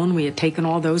cell phone, we had taken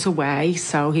all those away,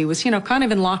 so he was, kind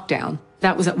of in lockdown.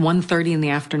 That was at 1:30 in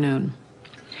the afternoon.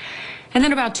 And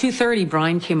then about 2:30,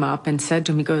 Brian came up and said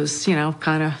to him, he goes,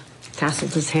 kind of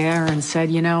tasseled his hair and said,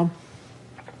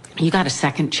 "You got a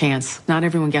second chance. Not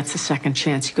everyone gets a second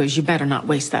chance." He goes, "You better not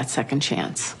waste that second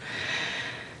chance."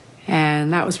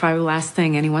 And that was probably the last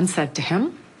thing anyone said to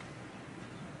him.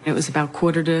 It was about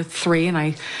 2:45, and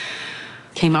I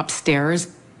came upstairs,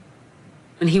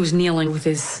 and he was kneeling with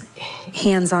his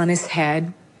hands on his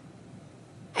head.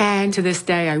 And to this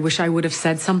day, I wish I would have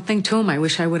said something to him. I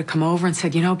wish I would have come over and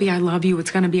said, "B, I love you.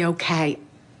 It's going to be okay."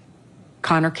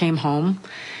 Connor came home,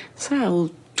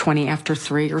 so 20 after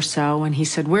 3 or so, and he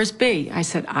said, "Where's B?" I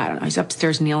said, "I don't know. He's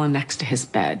upstairs kneeling next to his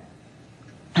bed."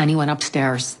 And he went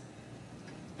upstairs,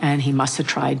 and he must have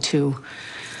tried to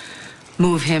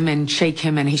move him and shake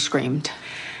him, and he screamed.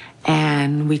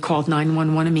 And we called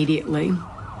 911 immediately.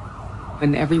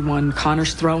 And everyone,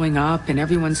 Connor's throwing up, and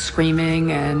everyone's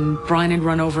screaming, and Brian had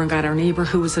run over and got our neighbor,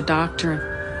 who was a doctor.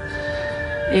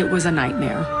 It was a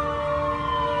nightmare.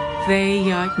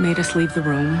 They made us leave the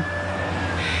room,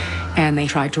 and they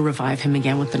tried to revive him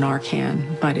again with the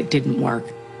Narcan, but it didn't work.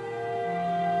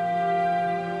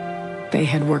 They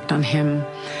had worked on him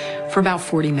for about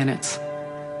 40 minutes.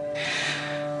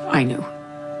 I knew.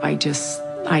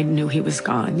 I knew he was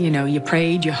gone. You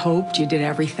prayed, you hoped, you did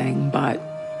everything,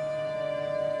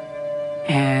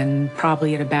 and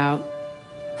probably at about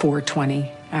 4:20,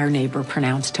 our neighbor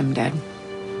pronounced him dead.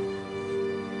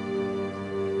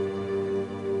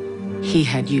 He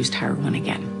had used heroin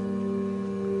again.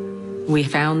 We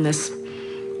found this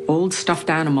old stuffed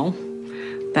animal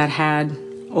that had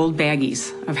old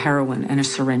baggies of heroin and a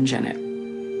syringe in it.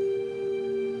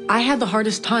 I had the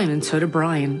hardest time, and so did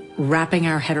Brian, wrapping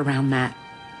our head around that.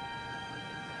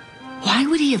 Why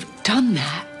would he have done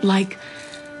that?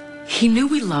 He knew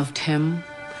we loved him.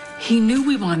 He knew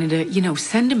we wanted to,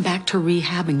 send him back to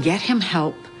rehab and get him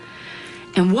help.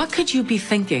 And what could you be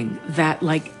thinking that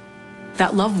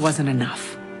love wasn't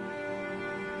enough?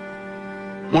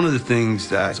 One of the things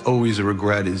that's always a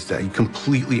regret is that you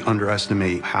completely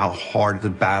underestimate how hard the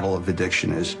battle of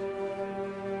addiction is.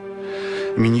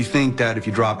 You think that if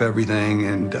you drop everything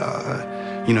and,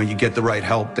 you get the right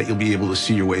help, that you'll be able to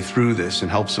see your way through this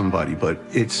and help somebody, but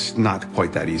it's not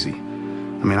quite that easy.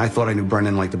 I thought I knew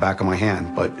Brendan like the back of my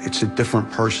hand, but it's a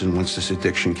different person once this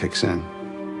addiction kicks in.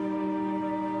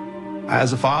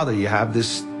 As a father, you have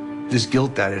this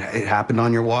guilt that it happened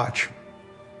on your watch.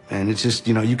 And it's just,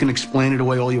 you can explain it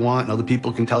away all you want, and other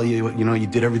people can tell you, you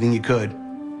did everything you could.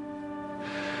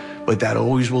 But that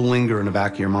always will linger in the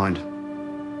back of your mind.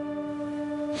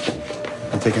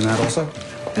 You taking that also?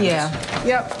 Yeah.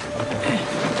 Yep.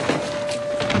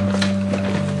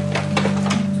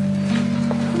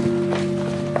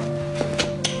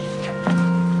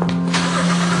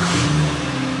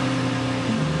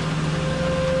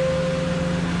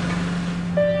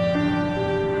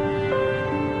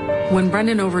 When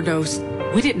Brendan overdosed,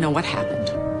 we didn't know what happened.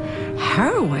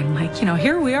 Heroin, like, you know,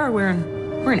 here we are, we're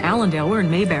in Allendale, we're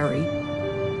in Mayberry.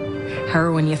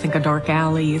 Heroin, you think a dark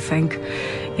alley, you think,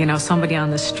 you know, somebody on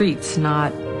the streets,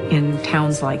 not in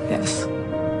towns like this.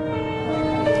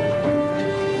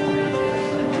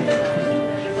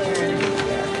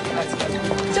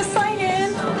 Just sign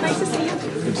in. Nice to see you.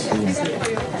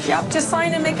 Yep, just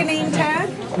sign and make a name tag.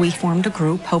 We formed a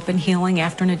group, Hope and Healing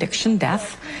After an Addiction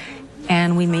Death,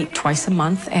 and we meet twice a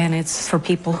month, and it's for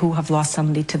people who have lost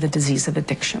somebody to the disease of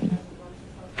addiction.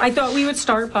 I thought we would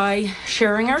start by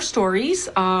sharing our stories,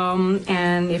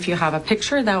 and if you have a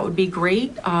picture, that would be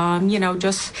great. You know,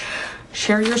 just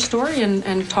share your story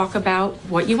and talk about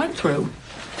what you went through.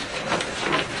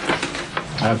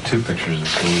 I have two pictures of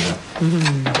Georgia.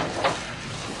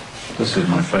 This is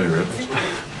my favorite.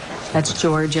 That's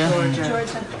Georgia.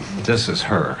 This is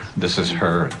her. This is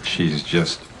her. She's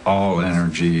just all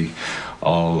energy,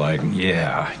 all like,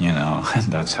 yeah, you know,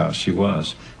 that's how she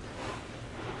was.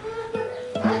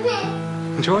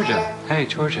 Georgia. Hey,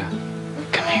 Georgia.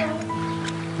 Come here.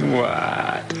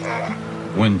 What?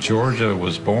 When Georgia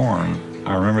was born,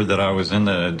 I remember that I was in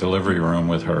the delivery room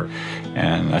with her,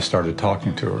 and I started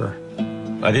talking to her.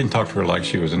 I didn't talk to her like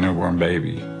she was a newborn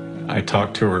baby. I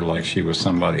talked to her like she was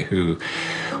somebody who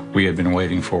we had been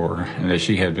waiting for, and that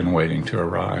she had been waiting to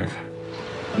arrive.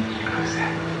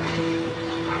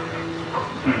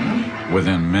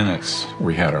 Within minutes,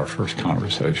 we had our first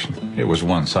conversation. It was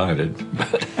one-sided,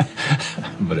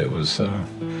 but it was...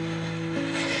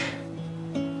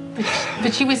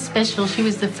 But she was special. She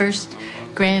was the first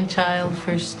grandchild,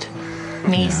 first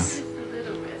niece.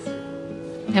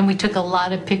 Yeah. And we took a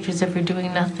lot of pictures of her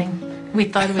doing nothing. We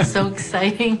thought it was so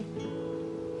exciting.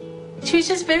 She was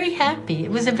just very happy.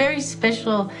 It was a very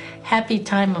special, happy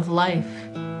time of life.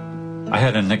 I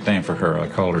had a nickname for her. I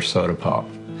called her Soda Pop,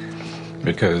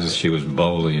 because she was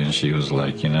bowly and she was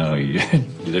like, you know, you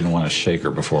didn't want to shake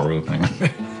her before opening.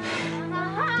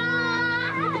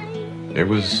 It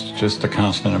was just a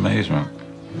constant amazement,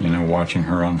 you know, watching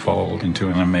her unfold into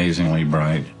an amazingly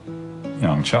bright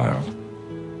young child.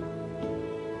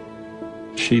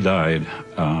 She died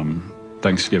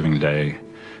Thanksgiving Day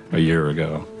a year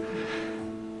ago.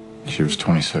 She was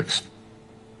 26.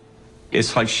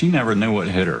 It's like she never knew what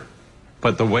hit her.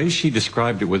 But the way she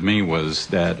described it with me was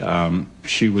that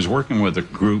she was working with a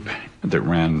group that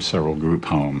ran several group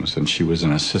homes, and she was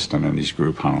an assistant in these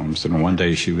group homes. And one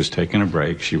day she was taking a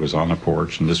break. She was on the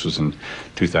porch, and this was in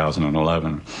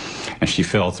 2011, and she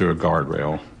fell through a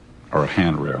guardrail or a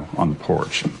handrail on the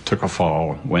porch, and took a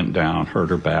fall, went down,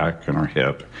 hurt her back and her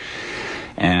hip,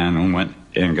 and went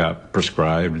and got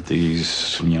prescribed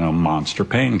these, you know, monster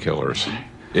painkillers.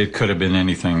 It could have been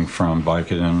anything from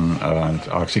Vicodin,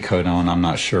 oxycodone, I'm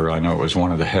not sure. I know it was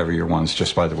one of the heavier ones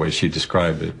just by the way she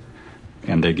described it.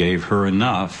 And they gave her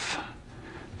enough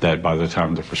that by the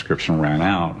time the prescription ran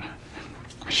out,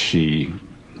 she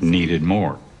needed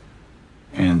more.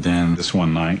 And then this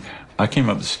one night, I came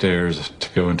up the stairs to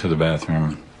go into the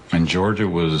bathroom, and Georgia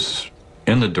was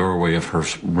in the doorway of her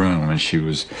room, and she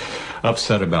was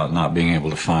upset about not being able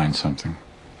to find something.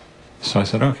 So I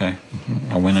said, okay.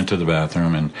 I went into the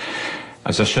bathroom, and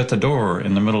as I shut the door,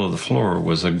 in the middle of the floor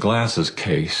was a glasses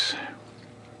case,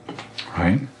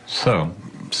 right? So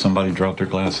somebody dropped their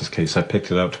glasses case. I picked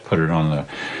it up to put it on the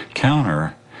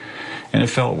counter, and it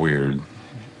felt weird.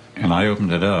 And I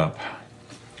opened it up,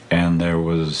 and there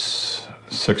was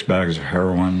 6 bags of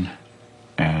heroin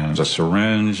and a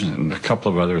syringe and a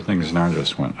couple of other things, and I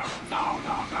just went,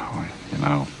 oh, no, you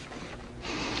know.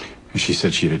 And she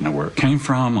said she didn't know where it came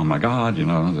from. Oh, my God, you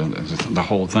know, the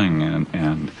whole thing.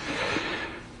 And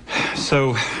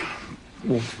so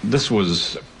this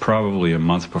was probably a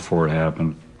month before it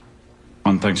happened.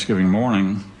 On Thanksgiving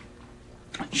morning,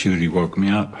 Judy woke me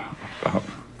up about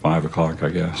 5 o'clock, I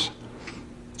guess.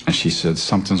 And she said,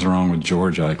 something's wrong with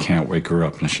Georgia. I can't wake her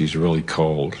up, and she's really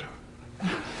cold.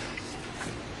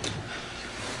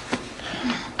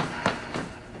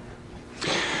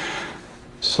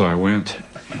 So I went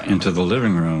into the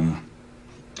living room,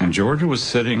 and Georgia was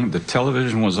sitting, the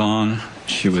television was on,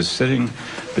 she was sitting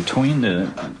between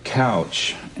the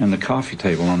couch and the coffee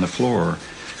table on the floor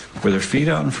with her feet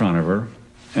out in front of her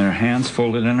and her hands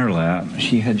folded in her lap.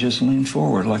 She had just leaned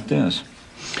forward like this.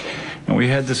 And we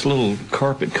had this little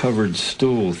carpet-covered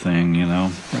stool thing, you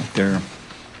know, right there.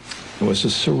 There was a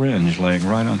syringe laying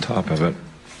right on top of it.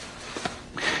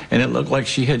 And it looked like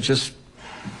she had just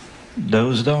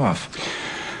dozed off.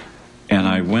 And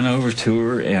I went over to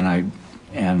her, and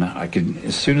I could,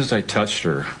 as soon as I touched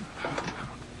her,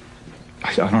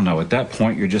 I don't know, at that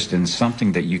point you're just in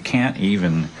something that you can't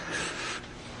even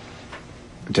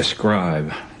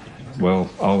describe. Well,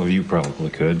 all of you probably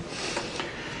could.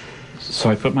 So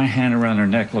I put my hand around her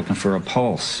neck looking for a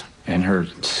pulse, and her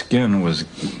skin was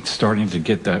starting to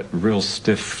get that real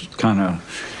stiff kind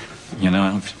of, you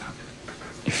know,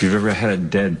 if you've ever had a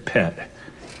dead pet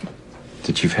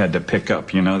that you've had to pick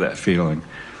up, you know that feeling.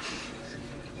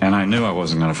 And I knew I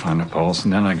wasn't going to find a pulse,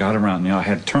 and then I got around, you know, I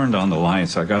had turned on the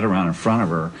lights, I got around in front of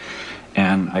her,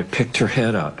 and I picked her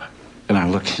head up, and I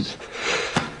looked at...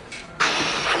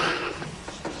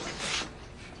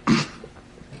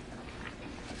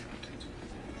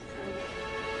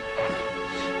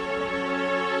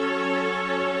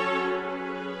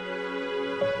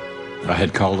 I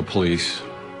had called the police,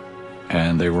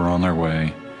 and they were on their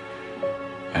way.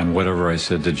 And whatever I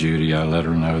said to Judy, I let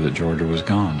her know that Georgia was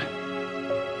gone.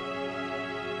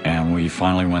 And we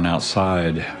finally went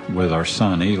outside with our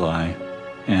son, Eli,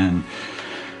 and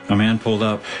a man pulled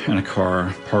up in a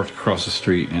car parked across the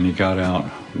street, and he got out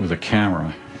with a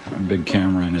camera, a big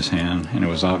camera in his hand, and it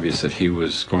was obvious that he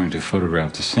was going to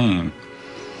photograph the scene.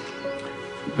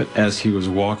 But as he was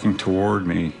walking toward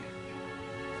me,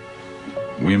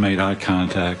 we made eye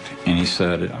contact, and he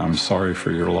said, "I'm sorry for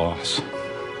your loss."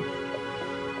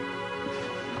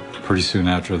 Pretty soon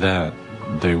after that,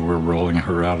 they were rolling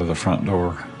her out of the front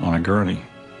door on a gurney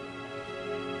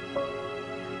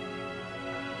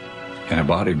in a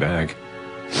body bag.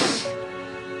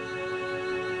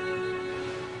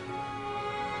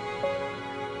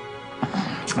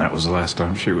 That was the last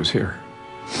time she was here.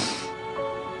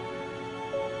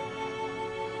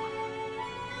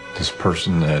 This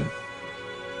person that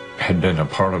had been a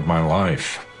part of my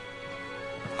life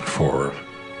for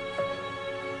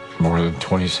more than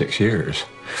 26 years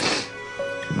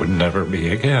would never be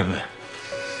again.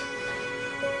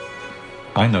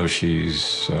 I know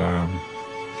she's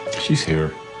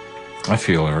here. I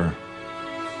feel her.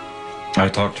 I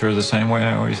talk to her the same way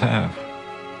I always have.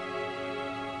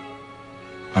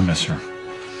 I miss her.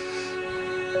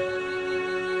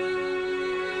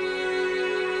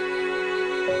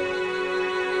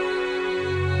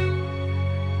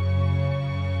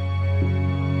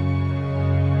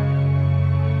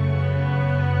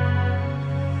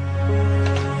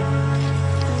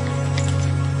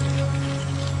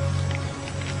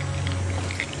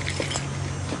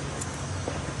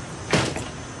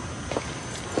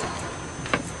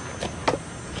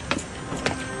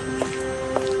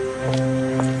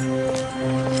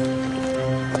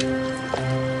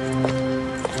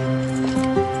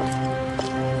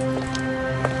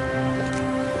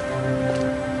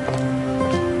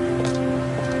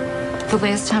 The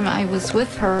last time I was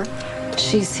with her,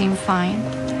 she seemed fine.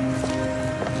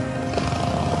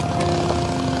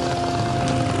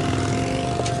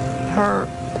 Her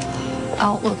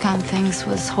outlook on things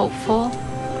was hopeful.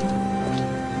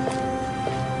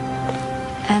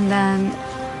 And then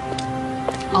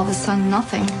all of a sudden,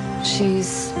 nothing.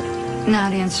 She's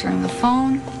not answering the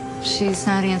phone. She's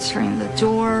not answering the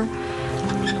door.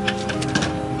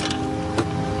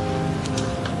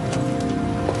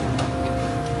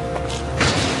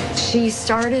 She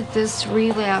started this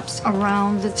relapse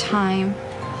around the time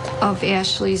of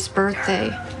Ashley's birthday.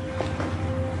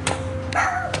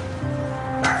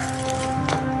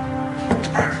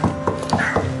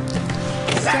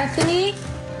 Stephanie?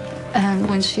 And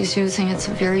when she's using, it's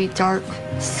a very dark,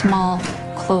 small,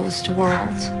 closed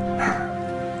world.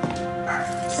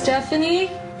 Stephanie?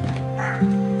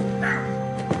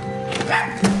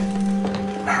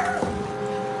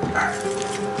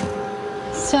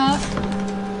 Steph?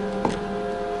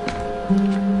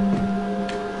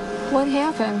 What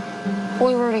happened?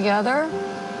 We were together.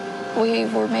 We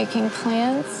were making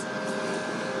plans.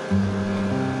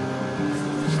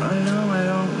 I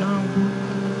don't know.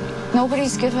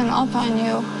 Nobody's given up on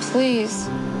you. Please.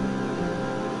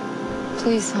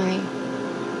 Please, honey.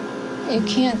 You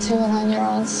can't do it on your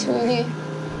own, sweetie.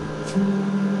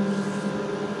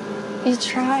 You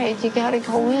tried. You gotta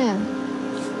go in.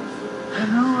 I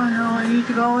know. I need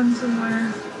to go in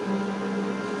somewhere.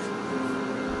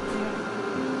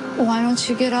 Why don't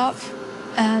you get up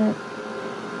and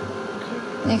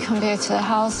you come back to the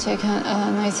house, take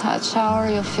a nice hot shower,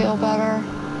 you'll feel better,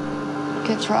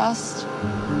 get dressed,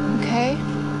 okay?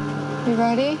 You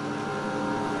ready?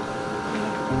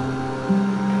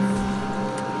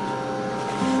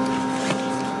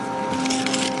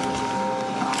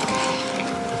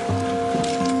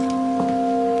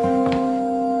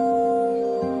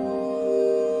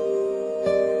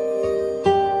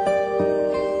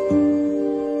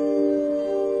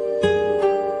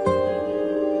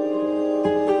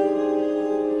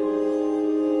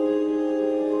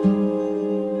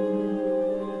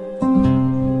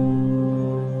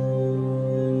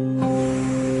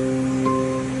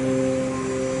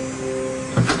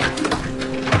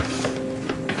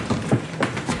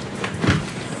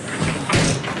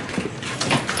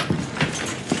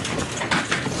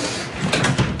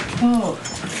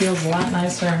 feels a lot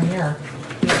nicer in here.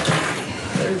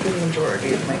 There's the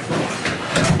majority of my clothes.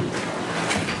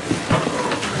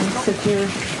 Sit here.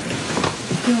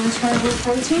 You want to try a little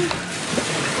protein?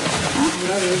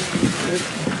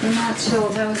 You're not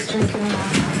chilled. I was drinking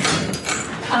water.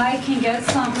 I can get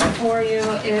some for you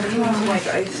if you want. Like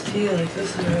iced tea, like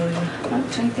this is really. Oh,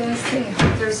 drink the iced tea.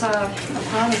 There's a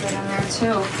pot of it in there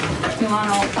too. If you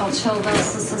want, I'll chill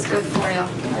this. This is good for you.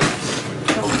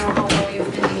 I don't know how well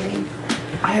you've been eating.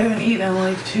 I haven't eaten in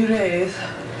like 2 days.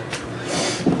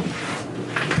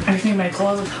 I just need my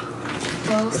clothes.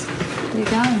 Clothes? You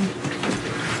got them.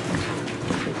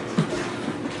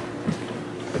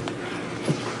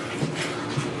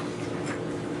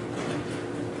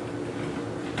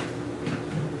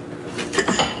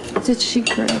 Did she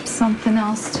grab something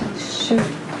else to shoot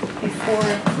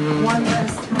before one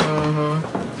last time?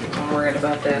 I'm worried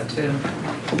about that too.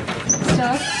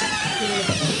 Steph?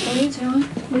 What are you doing?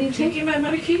 What are you taking? My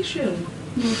medication.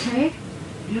 You okay?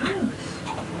 Yes.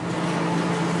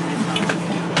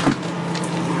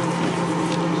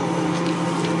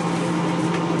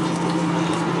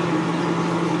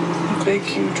 A big,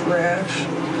 huge rash.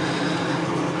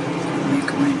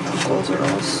 My knuckles are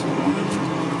all swollen.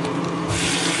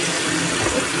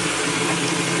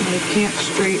 I can't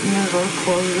straighten it or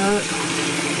close it.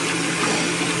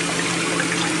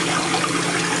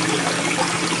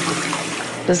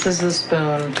 This is the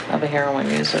spoon of a heroin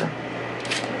user.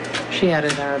 She had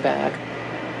it in her bag.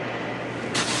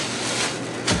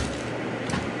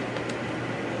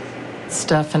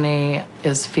 Stephanie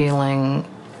is feeling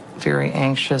very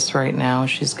anxious right now.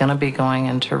 She's going to be going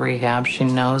into rehab. She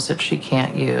knows that she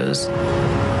can't use.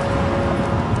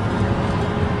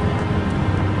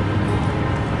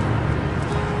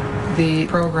 The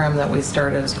program that we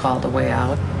started is called A Way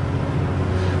Out.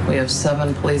 We have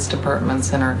 7 police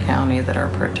departments in our county that are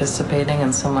participating,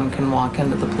 and someone can walk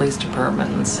into the police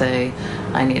department and say,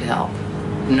 I need help.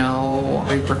 No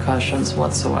repercussions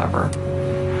whatsoever. Just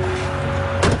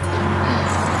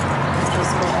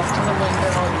go up to the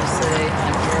window and you say,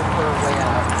 I'm here for a way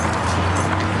out.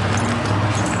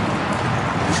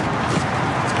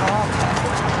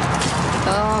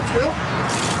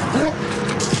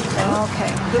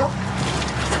 Okay.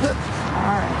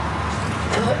 All right.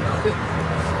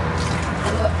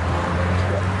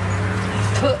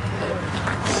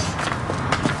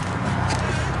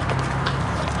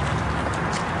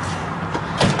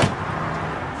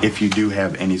 If you do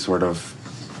have any sort of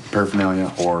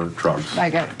paraphernalia or drugs. I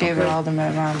gave it all to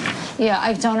my mom. Yeah,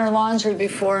 I've done her laundry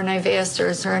before, and I've asked her,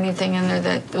 is there anything in there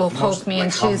that will poke me?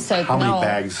 And she said how no. How many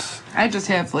bags? I just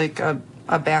have like a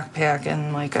backpack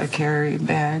and like a carry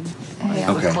bag.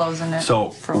 Yeah. With clothes in it.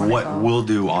 So what we'll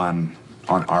do on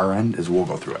our end is we'll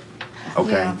go through it.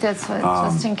 Okay. Yeah, that's what,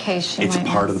 just in case she It's might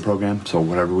part of miss. the program, so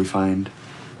whatever we find,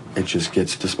 it just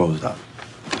gets disposed of.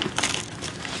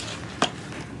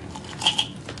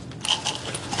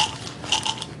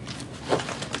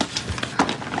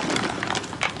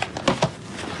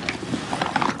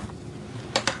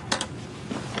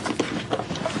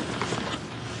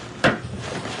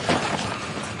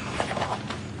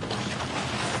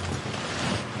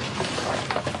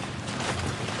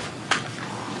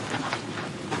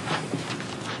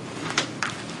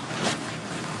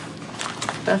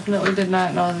 Definitely did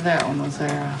not know that one was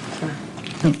there.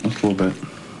 Just a little bit.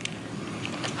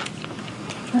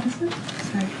 What is it?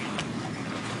 Sorry.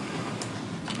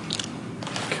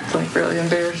 It's like really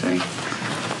embarrassing.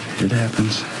 It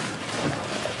happens.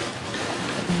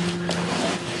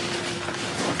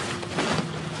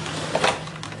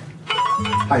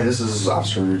 Hi, this is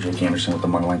Officer Jake Anderson with the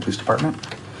Mundelein Police Department.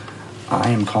 I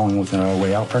am calling with a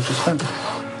way out participant.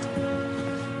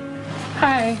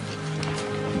 Hi.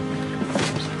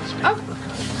 Oh.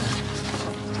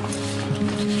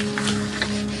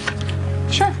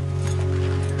 Sure.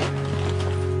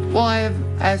 Well,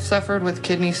 I've suffered with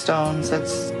kidney stones.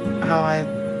 That's how I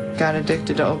got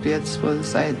addicted to opiates.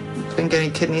 Was I've been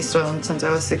getting kidney stones since I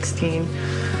was 16.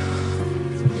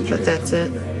 But that's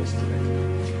it.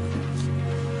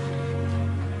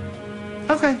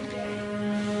 Okay.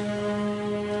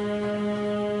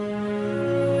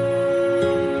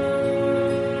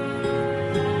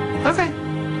 Okay.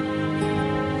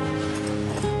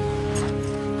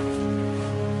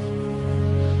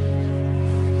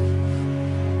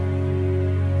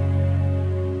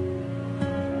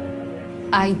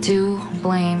 I do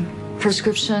blame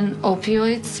prescription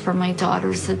opioids for my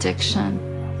daughter's addiction.